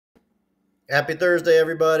Happy Thursday,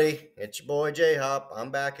 everybody. It's your boy Jhop.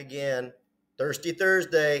 I'm back again. Thirsty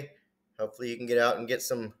Thursday. Hopefully, you can get out and get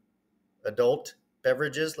some adult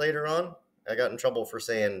beverages later on. I got in trouble for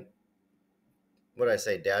saying, what did I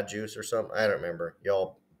say, dad juice or something? I don't remember.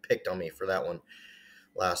 Y'all picked on me for that one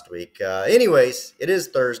last week. Anyways, it is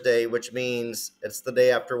Thursday, which means it's the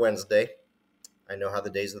day after Wednesday. I know how the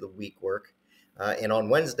days of the week work. And on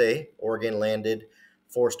Wednesday, Oregon landed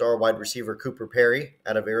four-star wide receiver Cooper Perry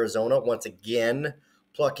out of Arizona, once again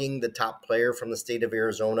plucking the top player from the state of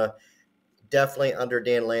Arizona. Definitely under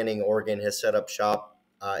Dan Lanning, Oregon has set up shop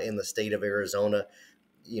in the state of Arizona.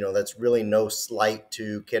 You know, that's really no slight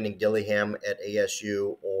to Kenny Dillingham at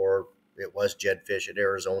ASU, or it was Jed Fish at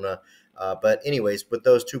Arizona. But anyways, with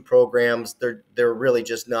those two programs, they're really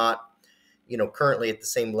just not, currently at the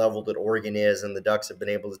same level that Oregon is, and the Ducks have been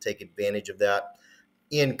able to take advantage of that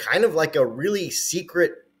in kind of like a really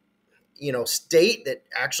secret, state that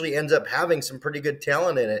actually ends up having some pretty good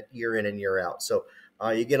talent in it year in and year out. So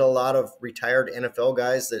you get a lot of retired NFL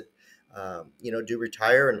guys that, do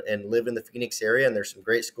retire and live in the Phoenix area, and there's some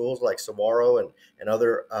great schools like Saguaro and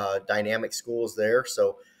other dynamic schools there.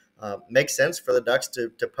 So makes sense for the Ducks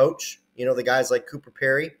to poach, the guys like Cooper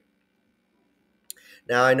Perry.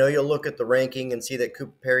 Now, I know you'll look at the ranking and see that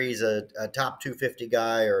Cooper Perry's a top 250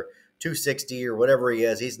 guy or 260 or whatever he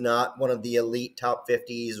is. He's not one of the elite top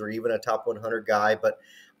 50s or even a top 100 guy, but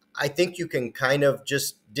I think you can kind of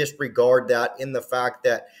just disregard that in the fact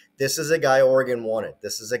that this is a guy Oregon wanted.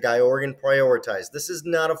 This is a guy Oregon prioritized. This is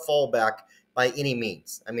not a fallback by any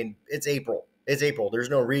means. I mean, it's April. It's April. There's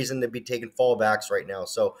no reason to be taking fallbacks right now.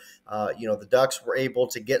 So, the Ducks were able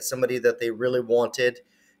to get somebody that they really wanted.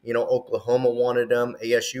 Oklahoma wanted him.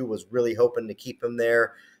 ASU was really hoping to keep him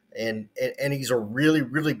there. And he's a really,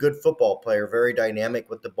 really good football player, very dynamic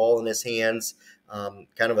with the ball in his hands, kind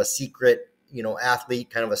of a secret, athlete,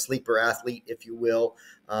 kind of a sleeper athlete, if you will,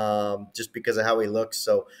 just because of how he looks.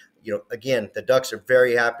 So, again, the Ducks are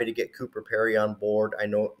very happy to get Cooper Perry on board. I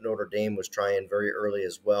know Notre Dame was trying very early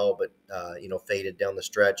as well, but, faded down the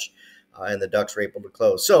stretch, and the Ducks were able to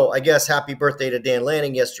close. So I guess happy birthday to Dan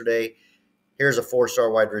Lanning yesterday. Here's a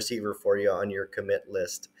four-star wide receiver for you on your commit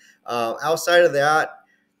list. Outside of that,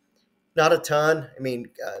 not a ton. I mean,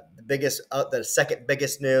 the second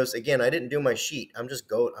biggest news. Again, I didn't do my sheet. I'm just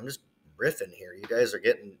riffing here. You guys are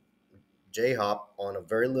getting Jhop on a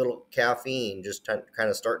very little caffeine, just kind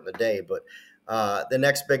of starting the day. But the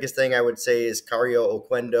next biggest thing I would say is Cario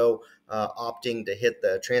Oquendo opting to hit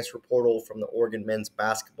the transfer portal from the Oregon men's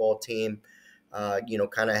basketball team.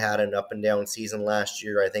 Kind of had an up and down season last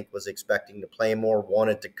year. I think was expecting to play more,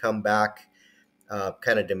 wanted to come back,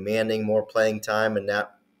 kind of demanding more playing time, and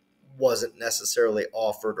that wasn't necessarily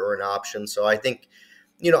offered or an option. So I think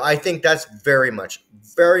that's very much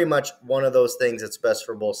one of those things that's best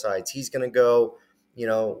for both sides. He's going to go,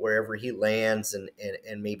 wherever he lands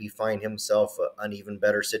and maybe find himself an even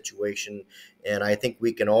better situation. And I think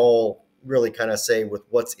we can all really kind of say with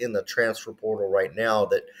what's in the transfer portal right now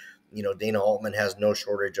that, Dana Altman has no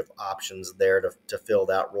shortage of options there to fill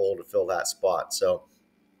that role, to fill that spot. So,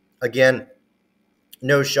 again,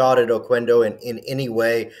 no shot at Oquendo in any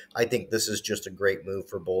way. I think this is just a great move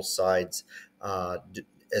for both sides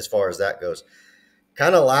as far as that goes.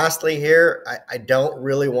 Kind of lastly here, I don't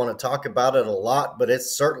really want to talk about it a lot, but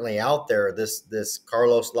it's certainly out there. This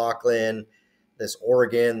Carlos Lachlan, this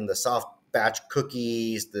Oregon, the soft batch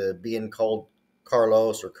cookies, the being called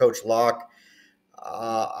Carlos or Coach Locke.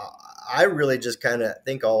 I really just kind of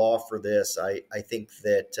think I'll offer this. I think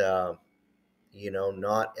that,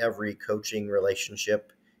 not every coaching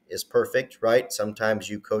relationship is perfect, right? Sometimes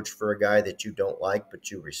you coach for a guy that you don't like, but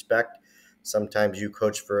you respect. Sometimes you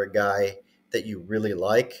coach for a guy that you really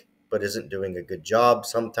like, but isn't doing a good job.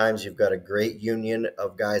 Sometimes you've got a great union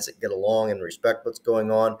of guys that get along and respect what's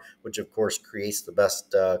going on, which of course creates the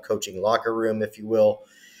best coaching locker room, if you will.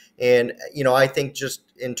 And, I think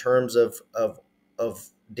just in terms of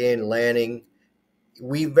Dan Lanning,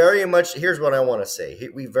 we very much, here's what I want to say.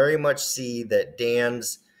 We very much see that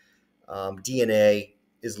Dan's DNA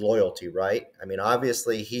is loyalty, right? I mean,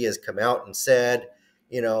 obviously he has come out and said,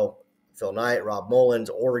 Phil Knight, Rob Mullins,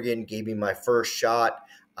 Oregon gave me my first shot.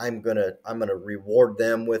 I'm gonna reward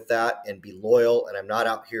them with that and be loyal. And I'm not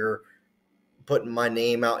out here putting my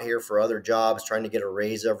name out here for other jobs, trying to get a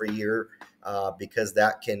raise every year, because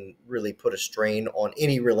that can really put a strain on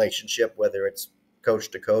any relationship, whether it's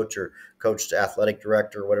coach to coach or coach to athletic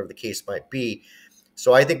director, whatever the case might be.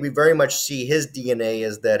 So I think we very much see his DNA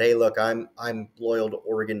as that, hey, look, I'm loyal to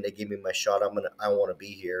Oregon. They gave me my shot. I want to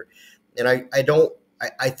be here. And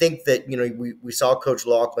I think that, we saw Coach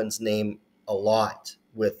Laughlin's name a lot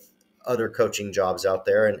with other coaching jobs out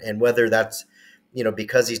there, and whether that's,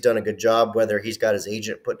 because he's done a good job, whether he's got his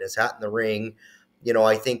agent putting his hat in the ring.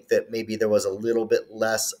 I think that maybe there was a little bit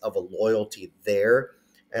less of a loyalty there.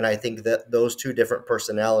 And I think that those two different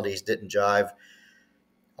personalities didn't jive.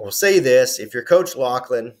 I will say this: if you're Coach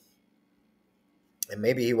Lachlan, and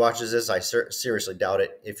maybe he watches this, I seriously doubt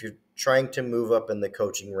it. If you're trying to move up in the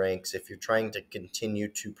coaching ranks, if you're trying to continue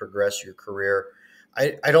to progress your career,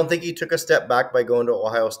 I don't think he took a step back by going to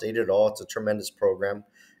Ohio State at all. It's a tremendous program.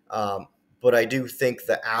 But I do think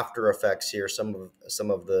the after effects here, some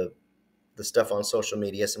of the stuff on social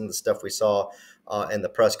media, some of the stuff we saw in the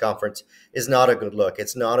press conference, is not a good look.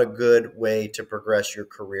 It's not a good way to progress your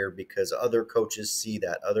career, because other coaches see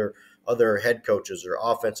that. Other head coaches or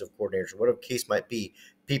offensive coordinators, whatever the case might be,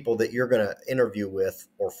 people that you're going to interview with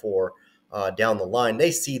or for down the line,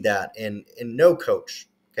 they see that. And no coach,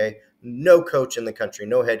 okay, no coach in the country,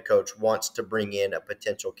 no head coach wants to bring in a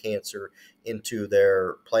potential cancer into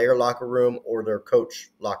their player locker room or their coach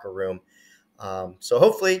locker room. So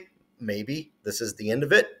hopefully, maybe this is the end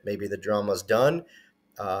of it. Maybe the drama's done.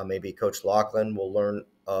 Maybe Coach Lachlan will learn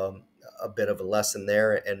a bit of a lesson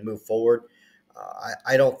there and move forward.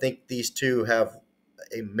 I don't think these two have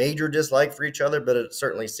a major dislike for each other, but it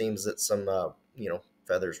certainly seems that some,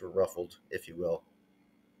 feathers were ruffled, if you will.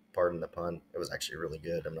 Pardon the pun. It was actually really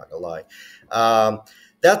good. I'm not going to lie.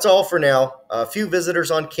 That's all for now. A few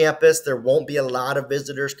visitors on campus. There won't be a lot of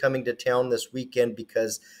visitors coming to town this weekend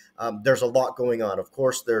because there's a lot going on. Of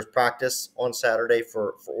course, there's practice on Saturday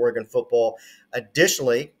for Oregon football.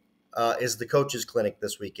 Additionally, is the coaches clinic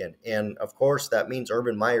this weekend. And of course, that means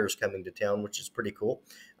Urban Meyer's coming to town, which is pretty cool.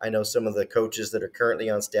 I know some of the coaches that are currently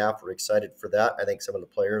on staff are excited for that. I think some of the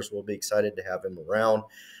players will be excited to have him around.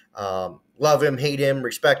 Love him, hate him,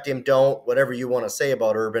 respect him, don't, whatever you want to say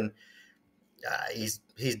about Urban. He's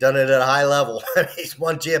done it at a high level. He's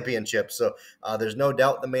won championships. So there's no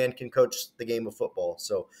doubt the man can coach the game of football.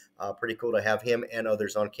 So pretty cool to have him and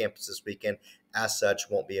others on campus this weekend. As such,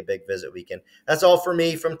 won't be a big visit weekend. That's all for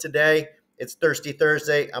me from today. It's Thirsty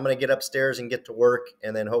Thursday. I'm going to get upstairs and get to work,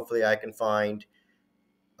 and then hopefully I can find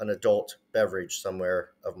an adult beverage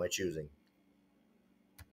somewhere of my choosing.